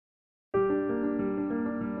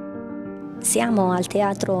Siamo al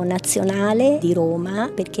Teatro Nazionale di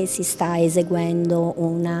Roma perché si sta eseguendo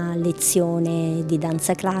una lezione di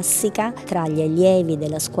danza classica tra gli allievi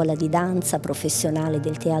della scuola di danza professionale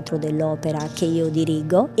del Teatro dell'Opera che io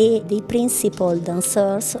dirigo e dei Principal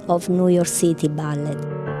Dancers of New York City Ballet.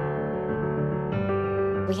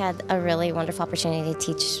 We had a really wonderful opportunity to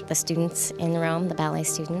teach the students in Rome, the ballet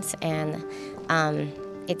students, and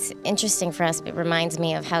it's interesting for us. It reminds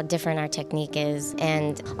me of how different our technique is,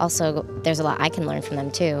 and also there's a lot I can learn from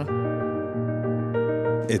them too.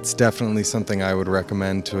 It's definitely something I would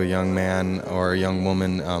recommend to a young man or a young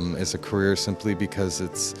woman as a career, simply because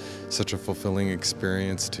it's such a fulfilling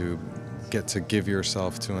experience to get to give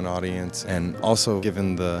yourself to an audience. And also,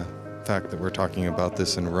 given the fact that we're talking about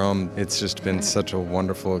this in Rome, it's just been such a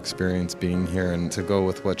wonderful experience being here, and to go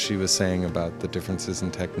with what she was saying about the differences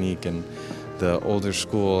in technique and the older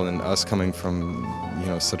school and us coming from,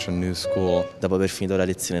 such a new school. Dopo aver finito la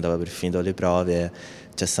lezione, dopo aver finito le prove,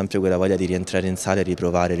 c'è sempre quella voglia di rientrare in sala e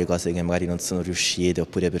riprovare le cose che magari non sono riuscite,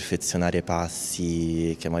 oppure perfezionare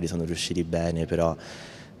passi che magari sono riusciti bene, però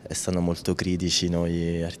essendo molto critici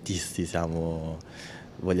noi artisti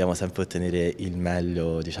vogliamo sempre ottenere il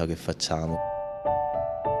meglio di ciò che facciamo.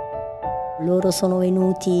 Loro sono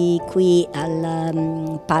venuti qui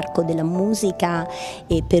al Parco della Musica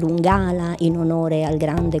per un gala in onore al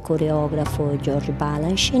grande coreografo George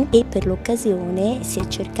Balanchine, e per l'occasione si è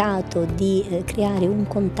cercato di creare un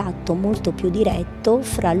contatto molto più diretto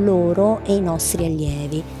fra loro e i nostri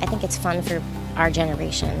allievi. I think it's fun for our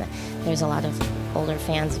generation. There's a lot of older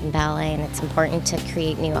fans in ballet, and it's important to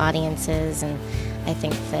create new audiences, and I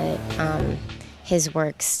think that his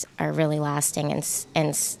works are really lasting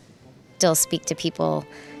and still speak to people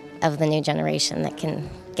of the new generation that can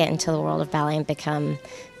get into the world of ballet and become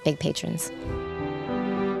big patrons.